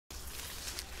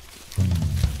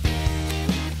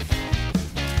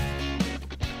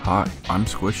Hi, I'm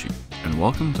Squishy, and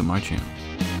welcome to my channel.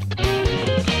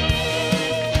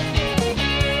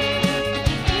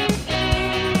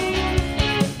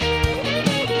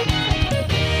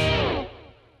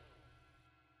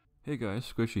 Hey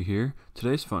guys, Squishy here.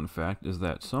 Today's fun fact is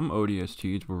that some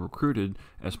ODSTs were recruited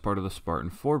as part of the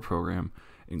Spartan 4 program,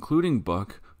 including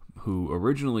Buck, who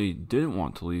originally didn't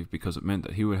want to leave because it meant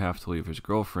that he would have to leave his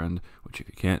girlfriend, which if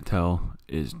you can't tell,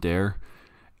 is Dare.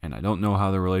 And I don't know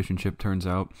how the relationship turns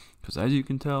out, because as you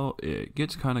can tell, it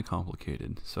gets kind of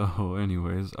complicated. So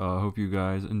anyways, I hope you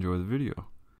guys enjoy the video.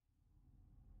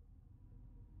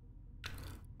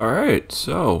 Alright,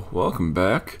 so, welcome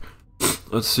back.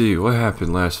 Let's see, what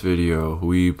happened last video?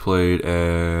 We played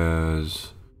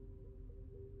as...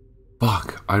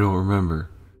 Fuck, I don't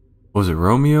remember. Was it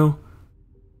Romeo?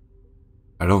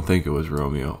 I don't think it was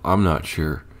Romeo. I'm not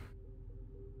sure.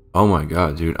 Oh my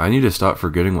god, dude, I need to stop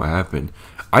forgetting what happened.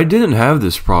 I didn't have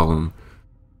this problem,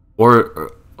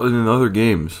 or in other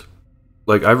games.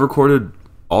 Like, I've recorded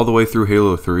all the way through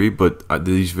Halo 3, but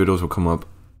these videos will come up,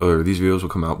 or these videos will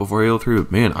come out before Halo 3,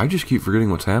 but man, I just keep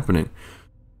forgetting what's happening.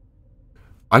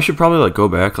 I should probably, like, go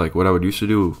back, like, what I would used to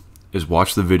do is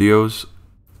watch the videos,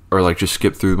 or, like, just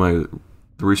skip through the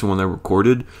recent one that I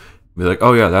recorded, and be like,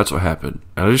 oh yeah, that's what happened.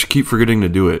 And I just keep forgetting to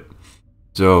do it.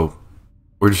 So,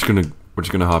 we're just gonna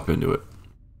hop into it.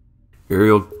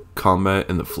 Aerial combat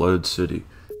in the flooded city.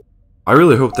 I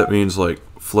really hope that means, like,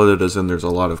 flooded as in there's a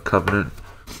lot of Covenant,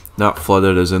 not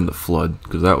flooded as in the flood,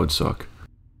 because that would suck.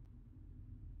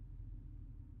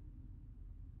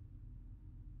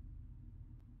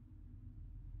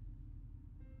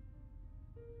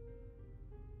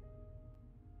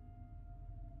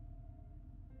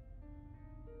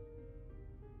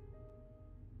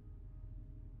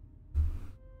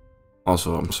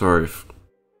 Also, I'm sorry if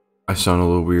I sound a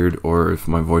little weird or if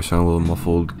my voice sounds a little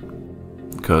muffled,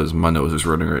 because my nose is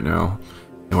running right now.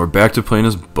 And we're back to playing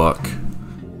as Buck.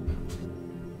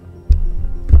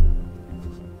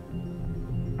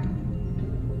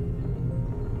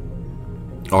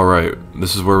 Alright,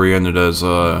 this is where we ended as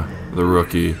the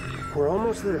rookie. We're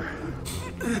almost there.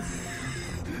 Put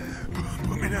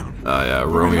me down. Yeah,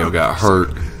 Romeo got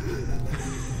hurt.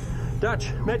 Dutch,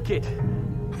 medkit.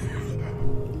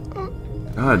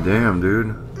 God damn,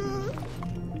 dude.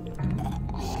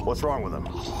 What's wrong with him?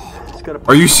 He's got a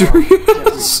Are you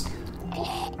serious?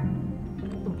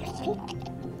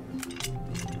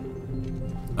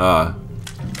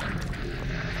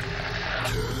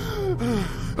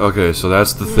 Okay, so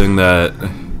that's the thing that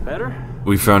Better?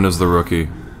 we found as the rookie.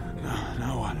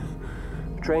 Now what?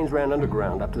 Trains ran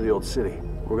underground up to the old city.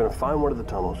 We're gonna find one of the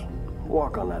tunnels.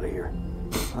 Walk on out of here.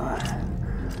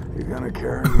 You're gonna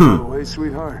carry me all the way,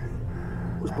 sweetheart?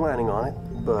 Was planning on it,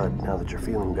 but now that you're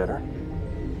feeling better,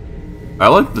 I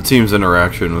like the team's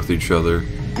interaction with each other.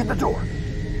 get the door.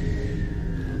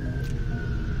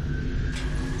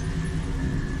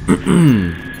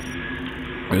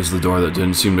 There's the door that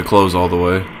didn't seem to close all the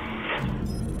way.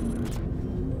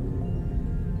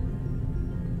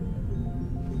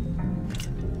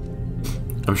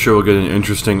 I'm sure we'll get an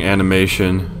interesting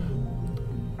animation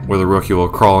where the rookie will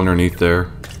crawl underneath there.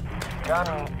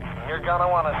 Gunny, you're gonna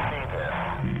want to see this.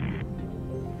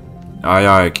 Aye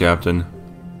aye, Captain.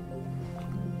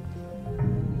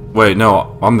 Wait,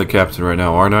 no, I'm the captain right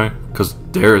now, aren't I? Because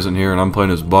Dare isn't here and I'm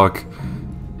playing as Buck.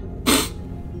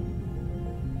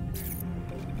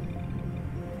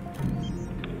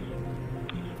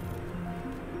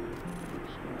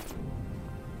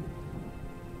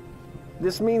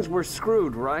 This means we're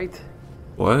screwed, right?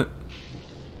 What?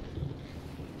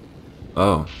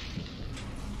 Oh.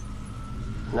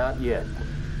 Not yet.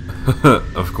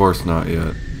 Of course not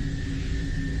yet.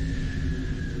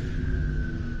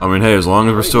 I mean, hey, as long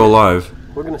as we're still alive.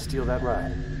 We're gonna steal that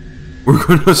ride. We're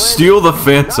gonna steal the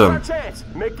Phantom. Now's our chance.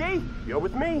 Mickey, you're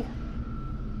with me.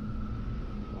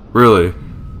 Really?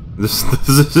 This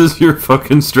is your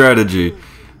fucking strategy.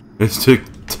 Is to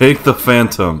take the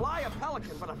Phantom. Fly a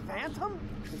Pelican, but a Phantom?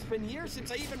 It's been years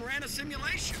since I even ran a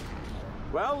simulation.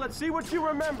 Well, let's see what you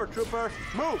remember, Trooper.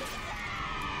 Move.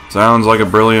 Sounds like a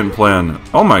brilliant plan.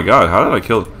 Oh my god, how did I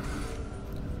kill...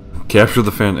 Capture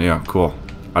the Phantom. Yeah, cool.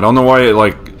 I don't know why it,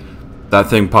 like, that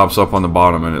thing pops up on the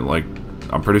bottom and it, like,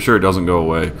 I'm pretty sure it doesn't go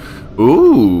away.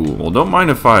 Ooh, well, don't mind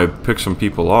if I pick some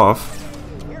people off.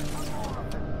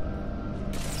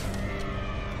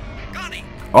 Gunny,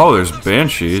 Oh, there's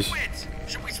Banshees. squids.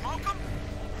 Should we smoke them?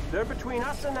 They're between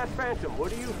us and that Phantom. What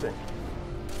do you think?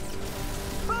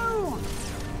 Boom!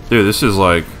 Dude, this is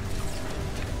like...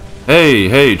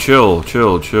 Hey, chill.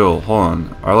 Hold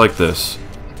on. I like this.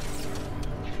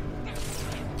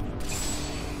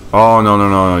 Oh,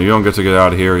 no. You don't get to get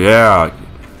out of here. Yeah.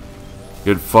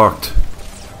 Get fucked.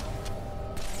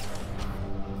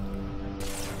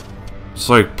 It's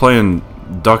like playing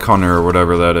Duck Hunter or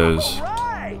whatever that is.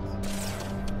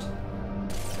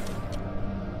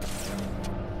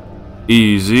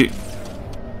 Easy.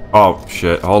 Oh,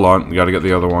 shit. Hold on. We gotta get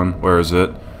the other one. Where is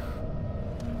it?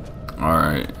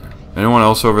 Alright. Anyone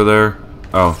else over there?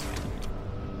 Oh.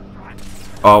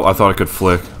 Oh, I thought I could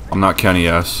flick. I'm not Kenny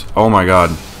S. Oh my god.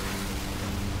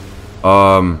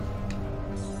 I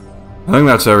think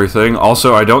that's everything.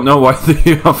 Also, I don't know why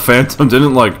the Phantom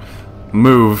didn't, like,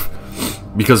 move.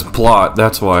 Because plot.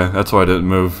 That's why. That's why I didn't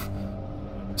move.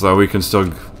 So that we can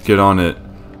still get on it.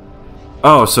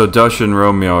 Oh, so Dush and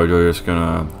Romeo are just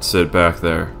gonna sit back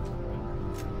there.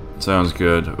 Sounds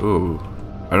good. Ooh.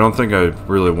 I don't think I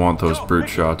really want those brute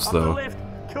shots, though.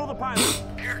 Kill the pilot.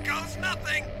 Here goes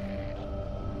nothing.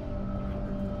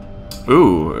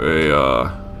 Ooh,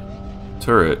 a,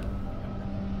 turret.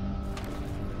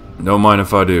 Don't mind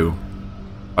if I do.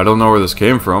 I don't know where this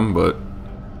came from, but...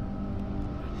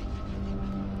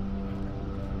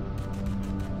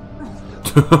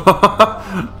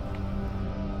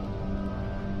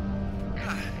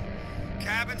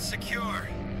 Cabin secure.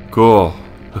 Cool.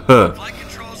 Flight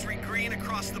controls read green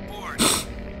across the board.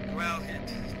 Well,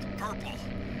 purple.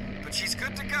 But she's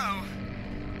good to go. I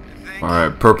think.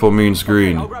 Alright, purple means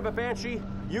green. I'll grab a Banshee.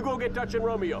 You go get Dutch and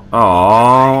Romeo.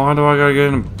 Aww, why do I gotta get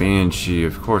in a Banshee?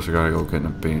 Of course I gotta go get in a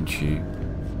Banshee.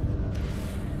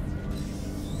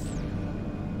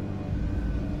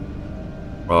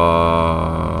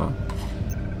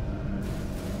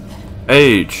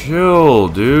 Hey, chill,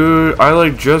 dude. I,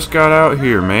 like, just got out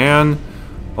here, man.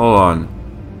 Hold on.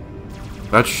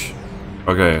 That's...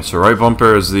 Okay, so right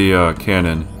bumper is the,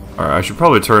 cannon. Alright, I should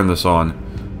probably turn this on.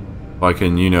 If I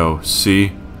can, you know,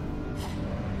 see.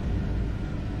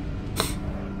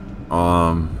 Go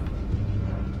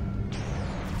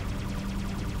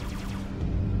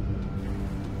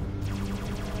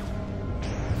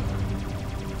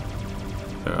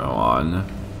on.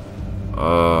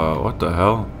 What the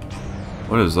hell?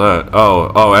 What is that?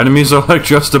 Oh, enemies are like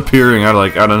just appearing. I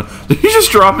don't know. Did he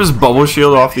just drop his bubble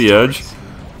shield off the edge?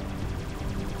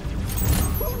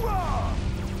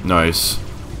 Nice.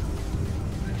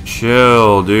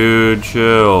 Chill, dude,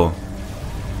 chill.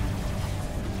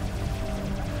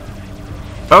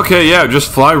 Okay, yeah,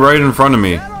 just fly right in front of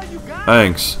me.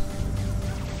 Thanks.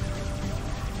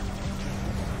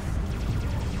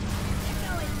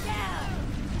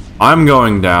 I'm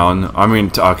going down. I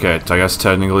mean, okay, I guess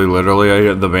technically,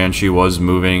 literally, the Banshee was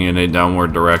moving in a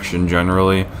downward direction,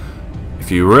 generally.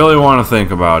 If you really want to think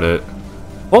about it.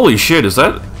 Holy shit, is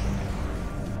that...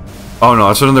 Oh no,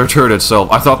 that's another turret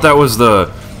itself. I thought that was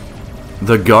the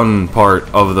gun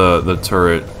part of the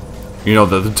turret. You know,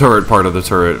 the turret part of the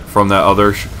turret from that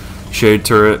other shade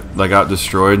turret that got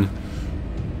destroyed.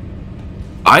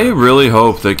 I really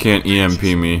hope they can't EMP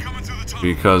me.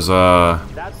 Because,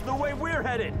 That's the way we're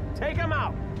headed. Take him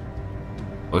out.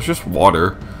 well, it's just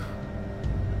water.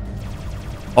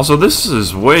 Also, this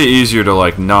is way easier to,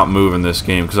 like, not move in this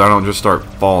game, because I don't just start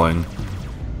falling.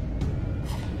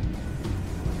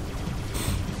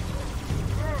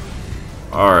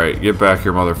 Alright, get back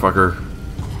here, motherfucker.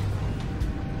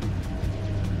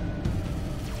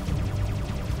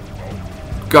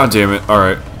 God damn it,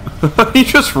 alright. He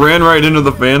just ran right into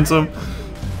the Phantom.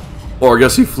 Or I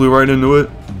guess he flew right into it.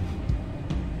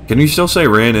 Can you still say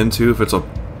ran into if it's a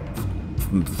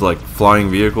like flying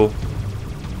vehicle?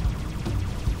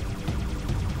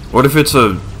 What if it's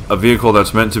a vehicle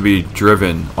that's meant to be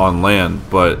driven on land,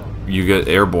 but you get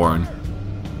airborne?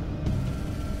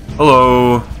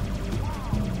 Hello.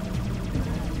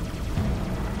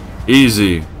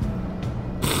 Easy.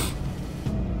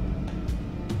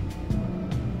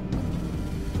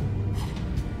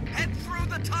 Head through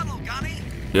the tunnel, Gunny.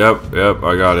 Yep,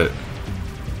 I got it.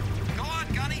 Go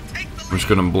on, Gunny, take the I'm just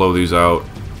gonna blow these out.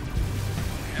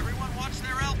 Everyone watch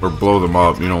their elbows. Or blow them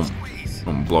up, you don't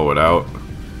blow it out.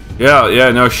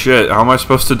 Yeah, no shit. How am I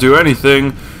supposed to do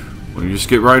anything when you just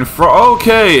get right in front?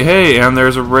 Okay, hey, and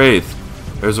there's a Wraith.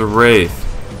 There's a Wraith.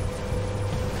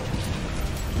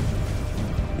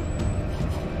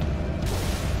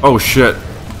 Oh shit.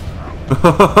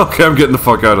 Okay, I'm getting the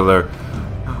fuck out of there.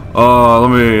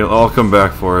 I'll come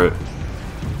back for it.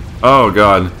 Oh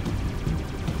god.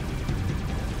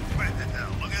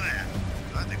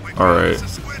 Alright.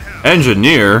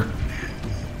 Engineer?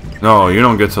 No, you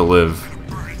don't get to live.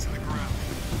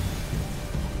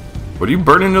 What, are you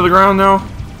burning to the ground now?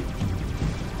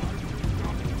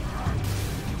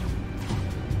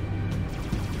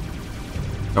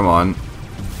 Come on.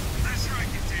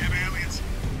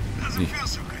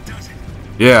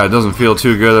 Yeah, it doesn't feel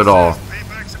too good at all.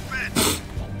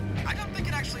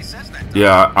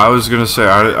 Yeah, I was gonna say,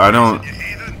 I don't...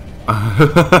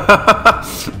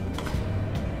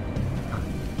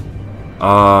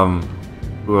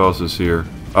 Who else is here?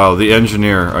 Oh, the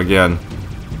engineer, again.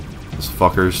 These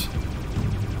fuckers.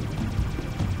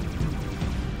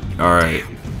 Alright.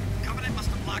 Covenant must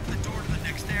have blocked the door to the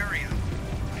next area.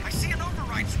 I see an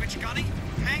override switch, Gunny.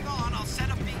 Hang on, I'll set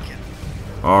a beacon.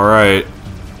 Alright.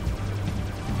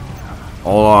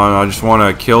 Hold on, I just want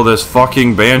to kill this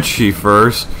fucking Banshee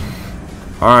first.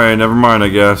 Alright, never mind, I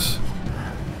guess.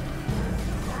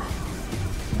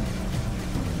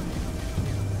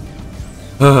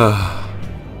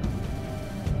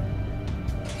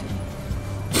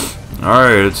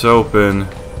 Alright, it's open.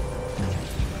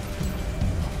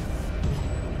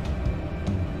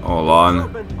 Hold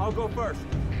on. I'll go first.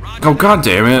 Oh, god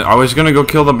damn it. I was gonna go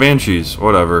kill the Banshees.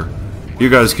 Whatever. You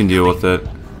guys can deal with it.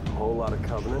 A whole lot of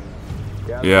Covenant.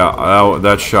 Yeah,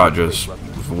 that shot just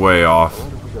was way off.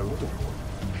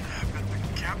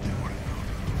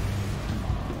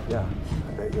 Yeah,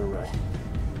 I bet you're right.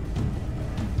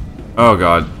 Oh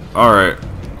god. Alright.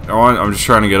 I'm just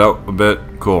trying to get up a bit.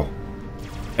 Cool.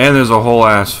 And there's a whole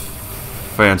ass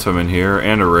Phantom in here,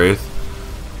 and a Wraith.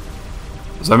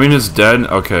 Does that mean it's dead?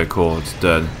 Okay, cool, it's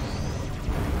dead.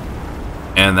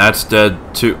 And that's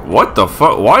dead too. What the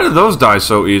fuck? Why did those die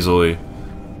so easily?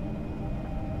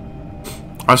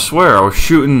 I swear, I was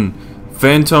shooting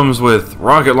Phantoms with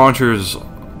rocket launchers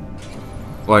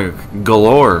like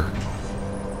galore.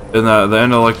 In the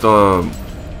end of like the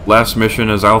last mission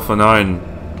as Alpha 9.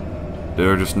 They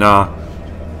were just, nah,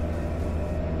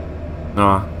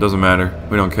 doesn't matter.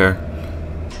 We don't care.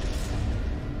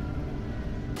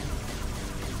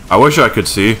 I wish I could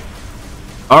see.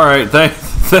 Alright,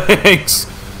 thanks.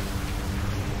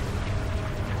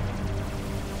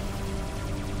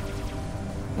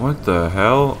 What the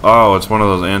hell? Oh, it's one of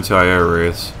those anti-air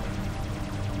wraiths.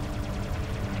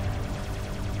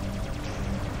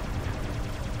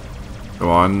 Come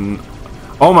on.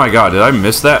 Oh my god, did I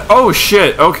miss that? Oh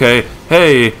shit, okay.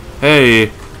 Hey.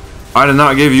 I did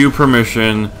not give you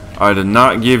permission. I did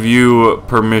not give you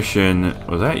permission.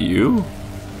 Was that you?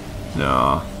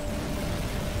 Nah.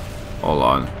 Hold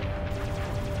on.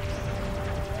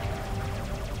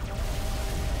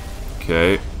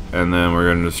 Okay, and then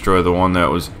we're gonna destroy the one that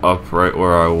was up right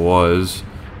where I was.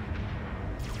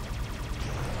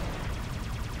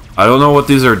 I don't know what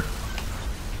these are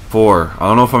for. I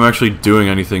don't know if I'm actually doing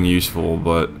anything useful,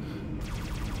 but...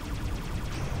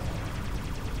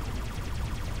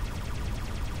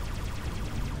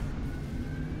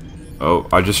 Oh,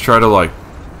 I just try to like...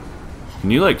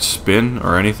 Can you like spin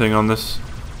or anything on this?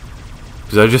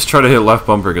 Because I just try to hit left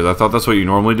bumper because I thought that's what you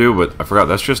normally do, but I forgot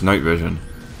that's just night vision.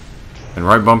 And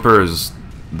right bumper is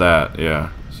that,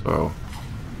 yeah, so...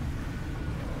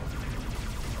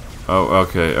 Oh,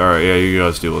 okay, alright, yeah, you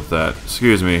guys deal with that.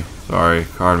 Excuse me, sorry,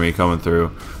 pardon me coming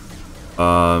through.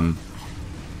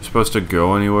 Supposed to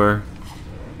go anywhere?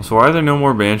 So why are there no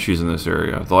more Banshees in this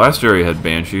area? The last area had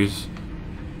Banshees.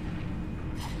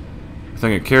 I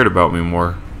think it cared about me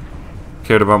more.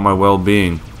 Cared about my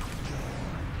well-being.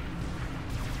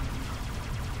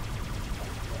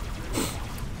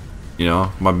 You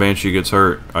know, my Banshee gets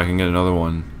hurt, I can get another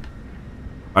one.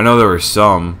 I know there were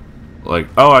some. Like,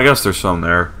 oh, I guess there's some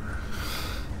there.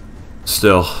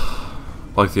 Still,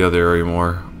 like the other area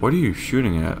more. What are you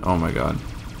shooting at? Oh my god.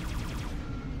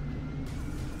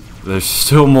 There's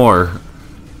still more.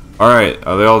 Alright,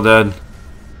 are they all dead?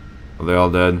 Are they all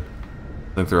dead?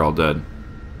 I think they're all dead.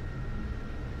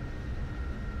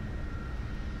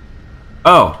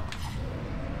 Oh!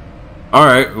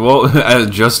 Alright, well,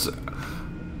 just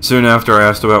soon after I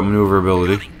asked about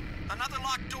maneuverability. Another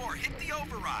locked door. Hit the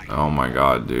override. Oh my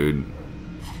god, dude.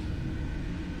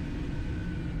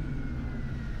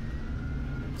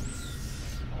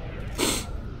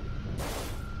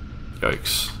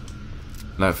 Yikes.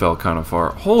 That fell kind of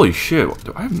far. Holy shit,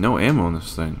 I have no ammo in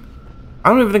this thing. I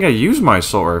don't even think I used my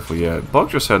assault rifle yet. Buck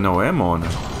just had no ammo in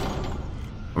it.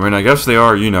 I mean, I guess they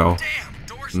are, you know,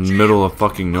 in the middle of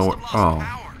fucking nowhere. Oh,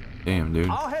 damn, dude.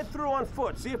 I'll head through on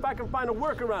foot, see if I can find a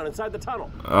workaround inside the tunnel.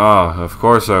 Ah, of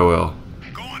course I will.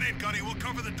 Go on in, Gunny. We'll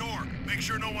cover the door. Make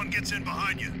sure no one gets in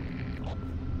behind you.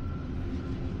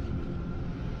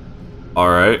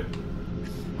 Alright.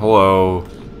 Hello.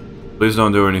 Please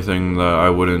don't do anything that I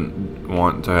wouldn't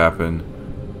want to happen.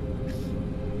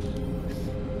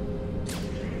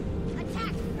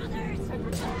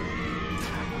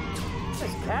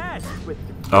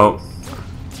 Oh.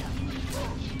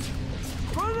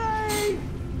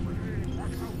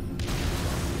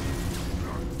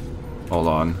 Hold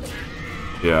on.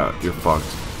 Yeah, you're fucked.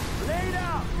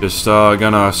 Just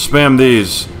gonna spam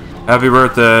these. Happy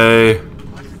birthday,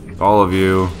 all of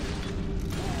you.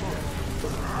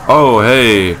 Oh,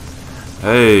 hey.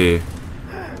 Hey.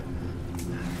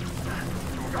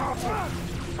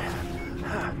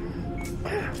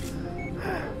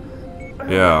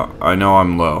 Yeah, I know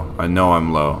I'm low. I know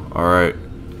I'm low. Alright.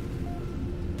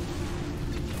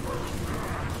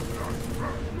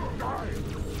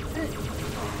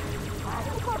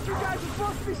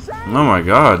 Oh my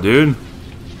god, dude.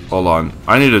 Hold on.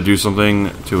 I need to do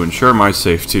something to ensure my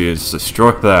safety. It's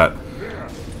destroy that.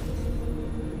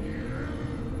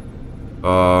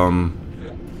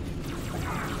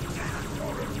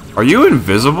 Are you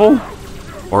invisible?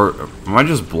 Or am I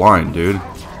just blind, dude?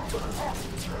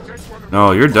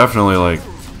 No, you're definitely like...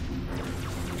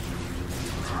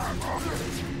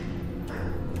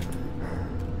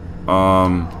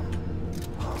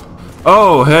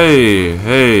 Oh, hey,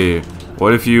 hey.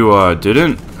 What if you,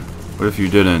 didn't? What if you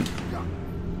didn't?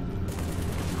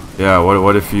 Yeah,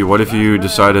 what if you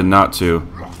decided not to?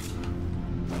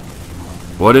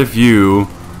 What if you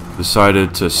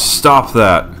decided to stop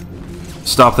that?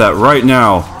 Stop that right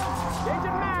now.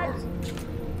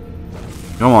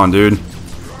 Come on, dude.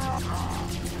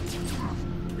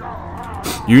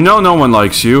 You know no one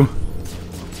likes you.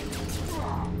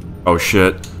 Oh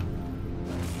shit.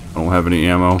 I don't have any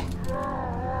ammo.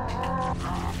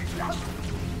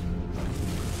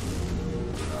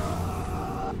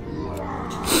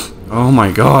 Oh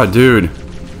my god, dude.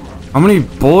 How many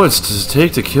bullets does it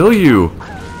take to kill you?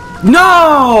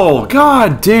 No!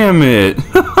 God damn it!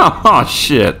 Oh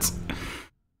shit.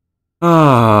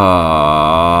 Ah,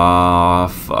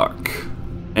 fuck.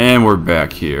 And we're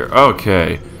back here.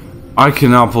 Okay. I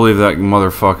cannot believe that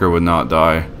motherfucker would not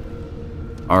die.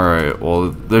 Alright,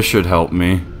 well, this should help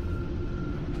me.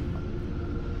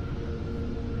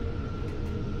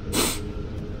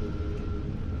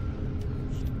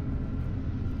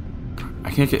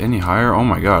 I can't get any higher? Oh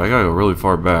my god, I gotta go really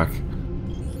far back.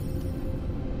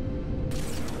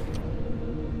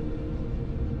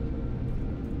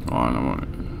 Come on, I want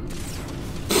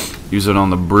to use it on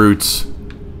the brutes.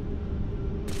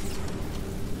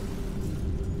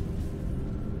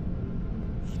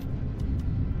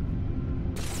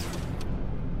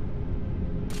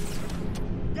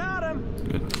 Got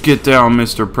him. Get down,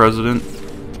 Mr. President.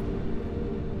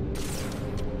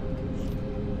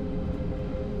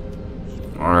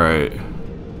 Alright.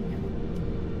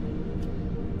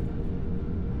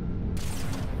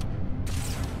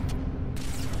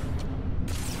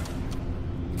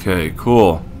 Okay,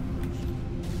 cool.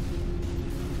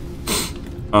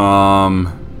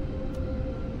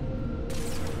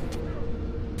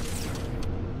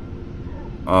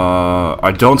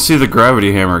 I don't see the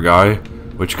gravity hammer guy,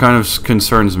 which kind of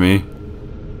concerns me.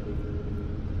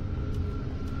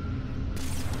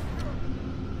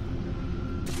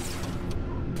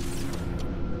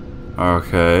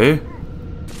 Okay.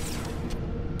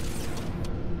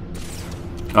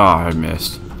 Ah, I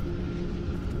missed.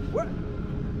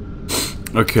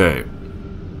 Okay.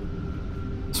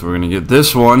 So we're gonna get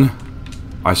this one.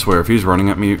 I swear, if he's running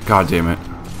at me, god damn it.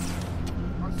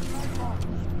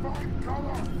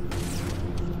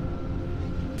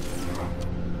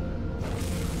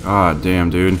 God damn,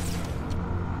 dude.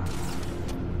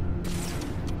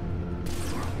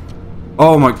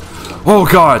 Oh my... Oh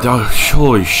god! Oh,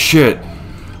 holy shit!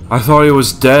 I thought he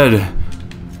was dead.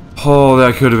 Oh,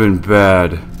 that could have been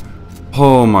bad.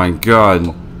 Oh my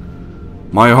god.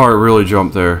 My heart really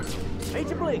jumped there.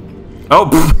 Major Blink. Oh!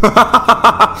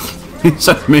 He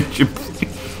said Major Blink.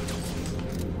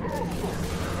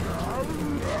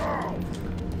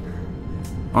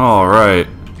 Alright.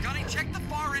 Check the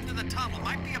far end of the tunnel.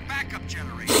 Might be a backup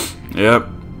generator. Yep.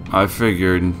 I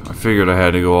figured I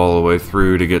had to go all the way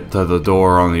through to get to the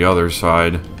door on the other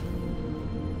side.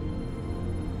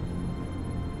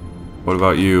 What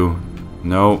about you?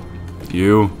 No.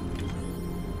 You?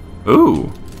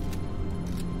 Ooh.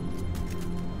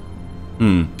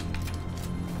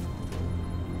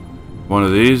 One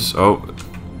of these? Oh.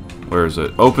 Where is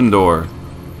it? Open door.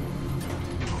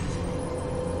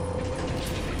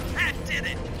 That did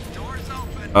it. Door's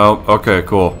open. Oh, okay,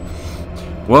 cool.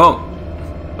 Well,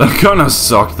 that kinda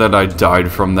sucked that I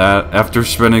died from that after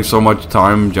spending so much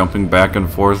time jumping back and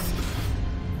forth.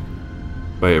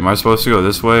 Wait, am I supposed to go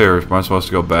this way or am I supposed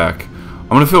to go back? I'm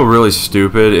gonna feel really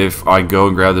stupid if I go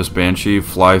and grab this Banshee,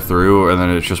 fly through, and then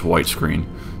it's just white screen.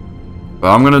 But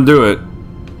I'm gonna do it.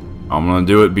 I'm gonna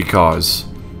do it because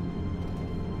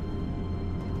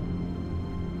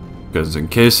in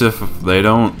case if they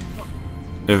don't,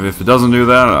 if it doesn't do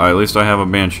that, at least I have a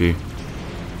Banshee.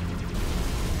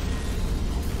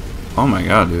 Oh my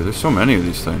god, dude, there's so many of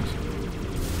these things.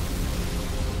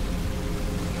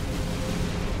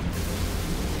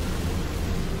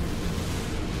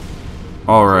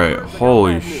 Alright,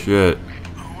 holy shit.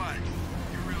 What?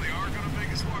 You really are gonna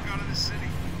make us walk out of the city?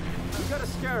 We got a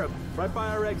scarab right by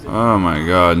our exit. Oh my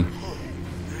god.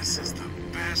 This is the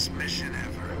best mission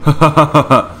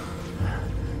ever.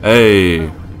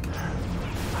 Hey.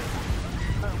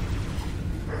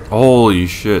 Holy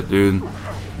shit, dude.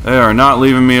 They are not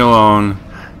leaving me alone.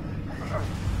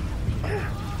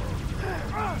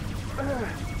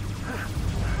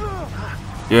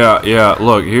 Yeah,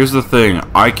 look, here's the thing.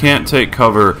 I can't take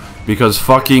cover because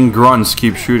fucking grunts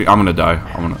keep shooting. I'm gonna die.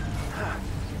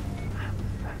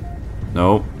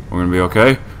 Nope. We're gonna be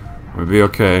okay. We're gonna be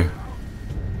okay.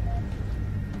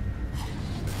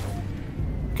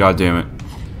 God damn it.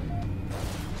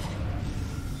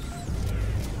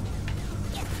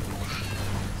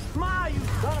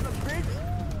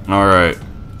 Alright.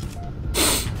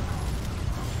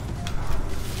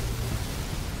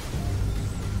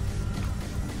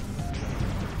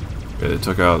 Okay, they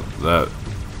took out that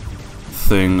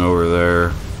thing over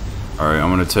there. Alright,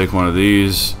 I'm gonna take one of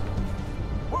these.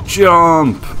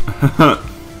 Jump! I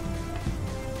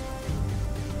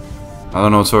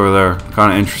don't know what's over there.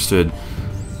 Kinda interested.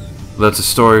 That's a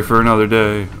story for another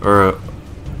day. Or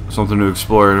something to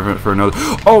explore for another.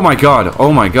 Oh my god!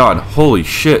 Oh my god! Holy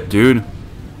shit, dude!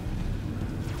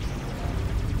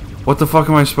 What the fuck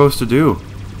am I supposed to do?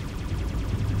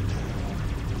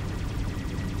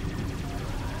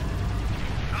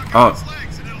 Oh.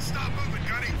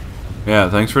 Yeah,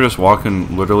 thanks for just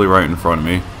walking literally right in front of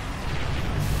me.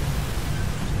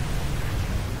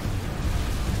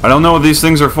 I don't know what these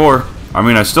things are for. I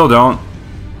mean, I still don't.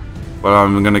 But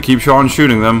I'm gonna keep on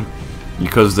shooting them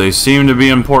because they seem to be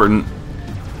important.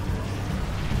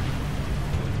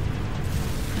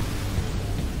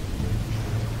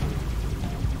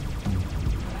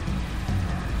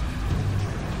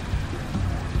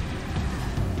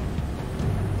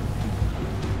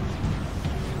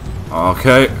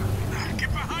 Okay.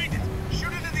 Get behind it. Shoot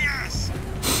it in the ass.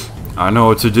 I know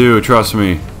what to do, trust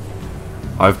me.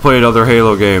 I've played other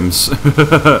Halo games.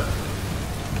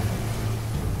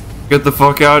 Get the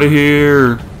fuck out of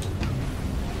here.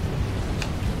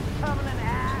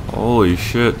 Holy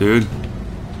shit, dude.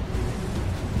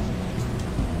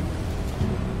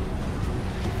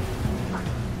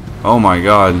 Oh my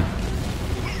god.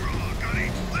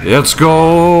 Let's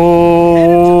go.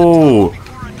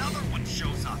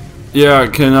 Yeah,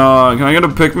 can I get a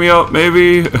pick me up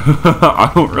maybe? I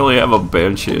don't really have a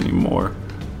Banshee anymore.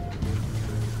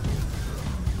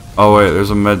 Oh wait, there's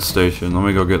a med station. Let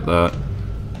me go get that.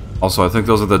 Also, I think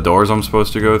those are the doors I'm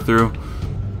supposed to go through.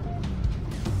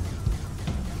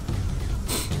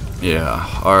 Yeah,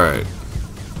 alright.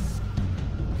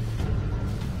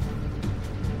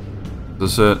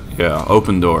 Is this it? Yeah,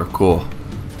 open door. Cool.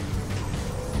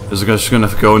 Is it just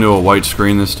gonna go into a white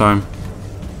screen this time?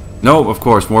 No, of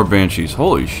course, more Banshees.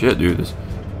 Holy shit, dude. This is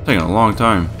taking a long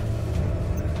time.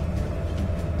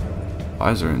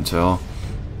 Visor intel.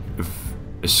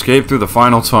 Escape through the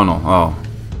final tunnel. Oh.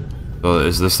 So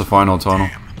is this the final tunnel?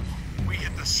 Damn. We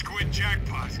hit the squid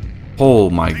jackpot.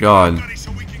 Oh my god.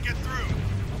 So we can get through.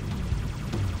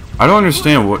 I don't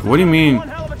understand. What do you mean?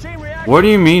 What do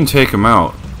you mean take them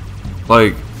out?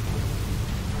 Like...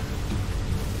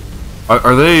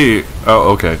 Are they...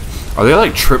 Oh, okay. Are they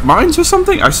like trip mines or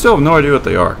something? I still have no idea what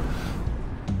they are.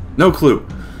 No clue.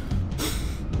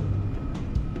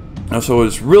 So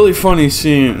it's really funny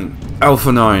seeing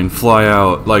Alpha 9 fly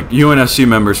out, like UNSC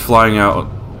members flying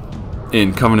out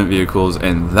in Covenant vehicles,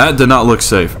 and that did not look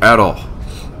safe at all.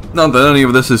 Not that any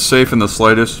of this is safe in the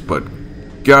slightest, but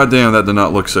goddamn, that did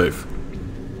not look safe.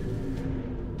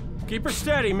 Keep her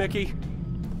steady, Mickey.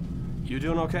 You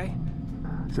doing okay?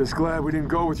 Just glad we didn't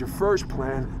go with your first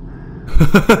plan.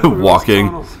 Walking.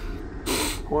 Tunnels.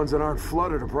 Ones that aren't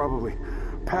flooded are probably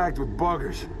packed with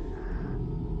buggers.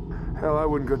 Hell, I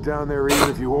wouldn't go down there even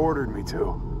if you ordered me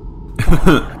to.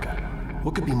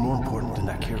 What could be more important than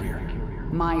that carrier?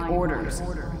 My orders.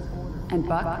 And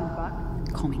Buck,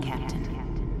 call me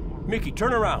Captain. Mickey,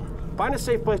 turn around. Find a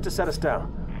safe place to set us down.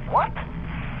 What?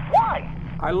 Why?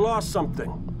 I lost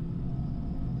something.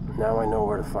 Now I know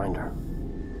where to find her.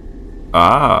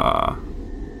 Ah.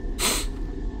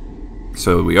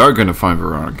 So we are gonna find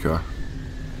Veronica.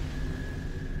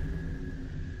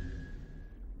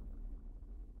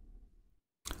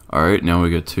 Alright, now we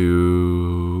get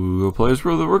to go play as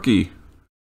the rookie.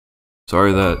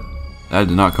 Sorry that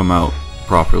did not come out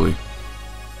properly.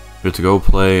 We get to go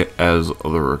play as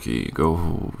the rookie.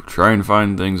 Go try and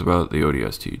find things about the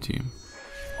ODST team.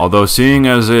 Although seeing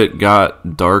as it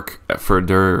got dark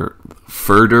further,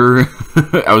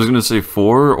 I was gonna say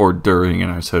for or during,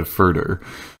 and I said further.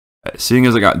 Seeing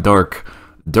as it got dark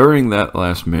during that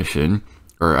last mission,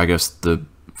 or I guess the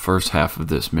first half of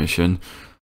this mission.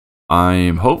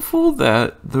 I'm hopeful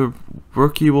that the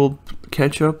rookie will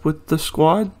catch up with the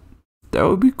squad. That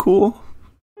would be cool.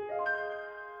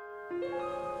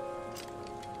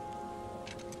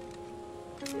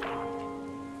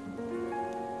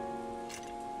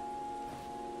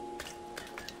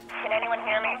 Can anyone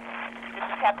hear me? This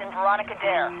is Captain Veronica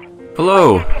Dare.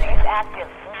 Hello. Is active.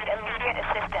 Need immediate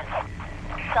assistance.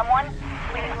 Someone,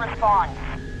 please respond.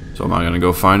 So am I gonna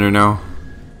go find her now?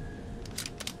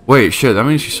 Wait, shit, that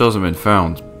means she still hasn't been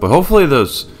found. But hopefully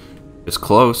it's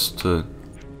close to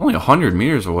only 100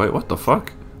 meters away. What the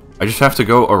fuck? I just have to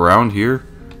go around here?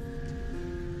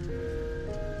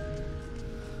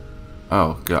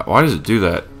 Oh god, why does it do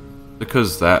that?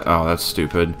 Because that, oh, that's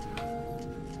stupid.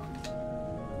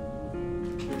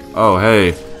 Oh,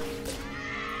 hey.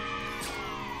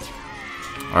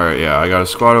 Alright, yeah, I got a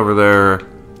squad over there.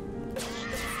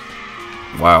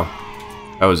 Wow.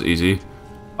 That was easy.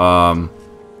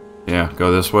 Yeah,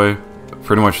 go this way.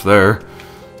 Pretty much there.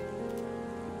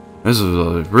 This is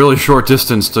a really short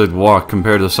distance to walk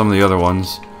compared to some of the other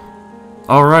ones.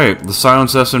 Alright, the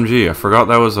silenced SMG. I forgot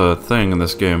that was a thing in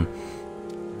this game.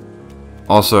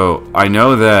 Also, I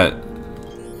know that...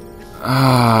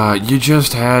 you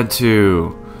just had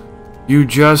to. You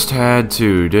just had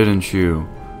to, didn't you?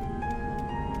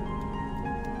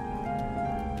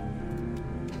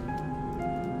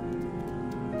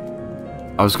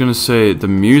 I was gonna say, the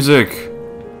music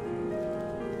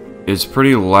is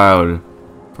pretty loud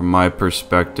from my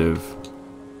perspective.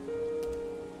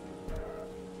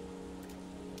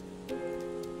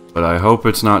 But I hope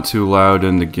it's not too loud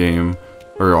in the game,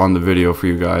 or on the video for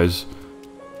you guys.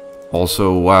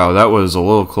 Also, wow, that was a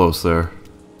little close there.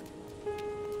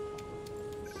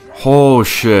 Oh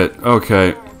shit,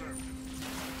 okay.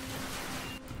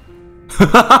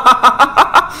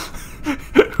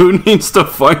 Who needs to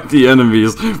fight the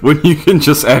enemies when you can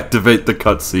just activate the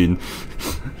cutscene?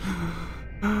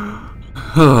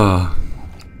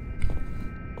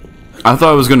 I thought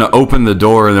I was gonna open the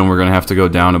door and then we're gonna have to go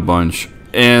down a bunch.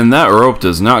 And that rope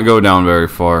does not go down very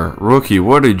far. Rookie,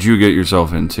 what did you get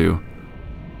yourself into?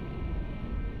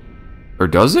 Or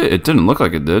does it? It didn't look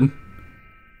like it did.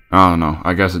 I don't know.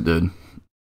 I guess it did.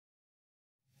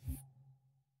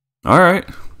 Alright.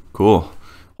 Cool.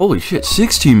 Holy shit,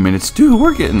 16 minutes. Dude,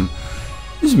 we're getting...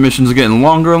 These missions are getting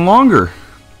longer and longer.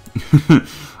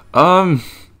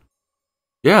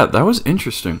 Yeah, that was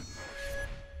interesting.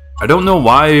 I don't know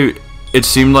why it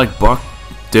seemed like Buck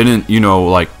didn't, you know,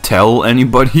 like, tell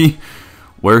anybody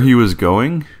where he was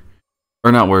going.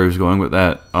 Or not where he was going, but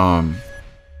that,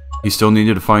 he still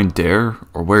needed to find Dare,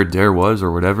 or where Dare was,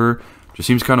 or whatever. Just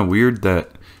seems kind of weird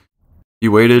that he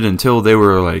waited until they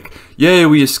were like, yay,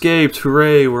 we escaped,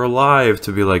 hooray, we're alive,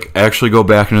 to be like, actually go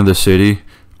back into the city.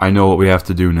 I know what we have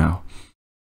to do now.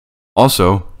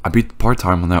 Also, I beat the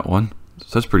part-time on that one, so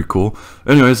that's pretty cool.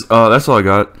 Anyways, that's all I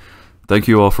got. Thank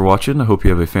you all for watching. I hope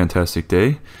you have a fantastic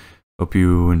day. Hope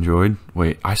you enjoyed.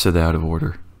 Wait, I said that out of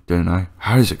order, didn't I?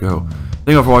 How does it go? Thank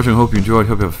you all for watching. Hope you enjoyed.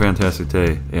 Hope you have a fantastic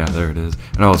day. Yeah, there it is.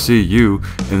 And I'll see you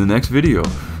in the next video.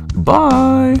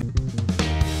 Bye!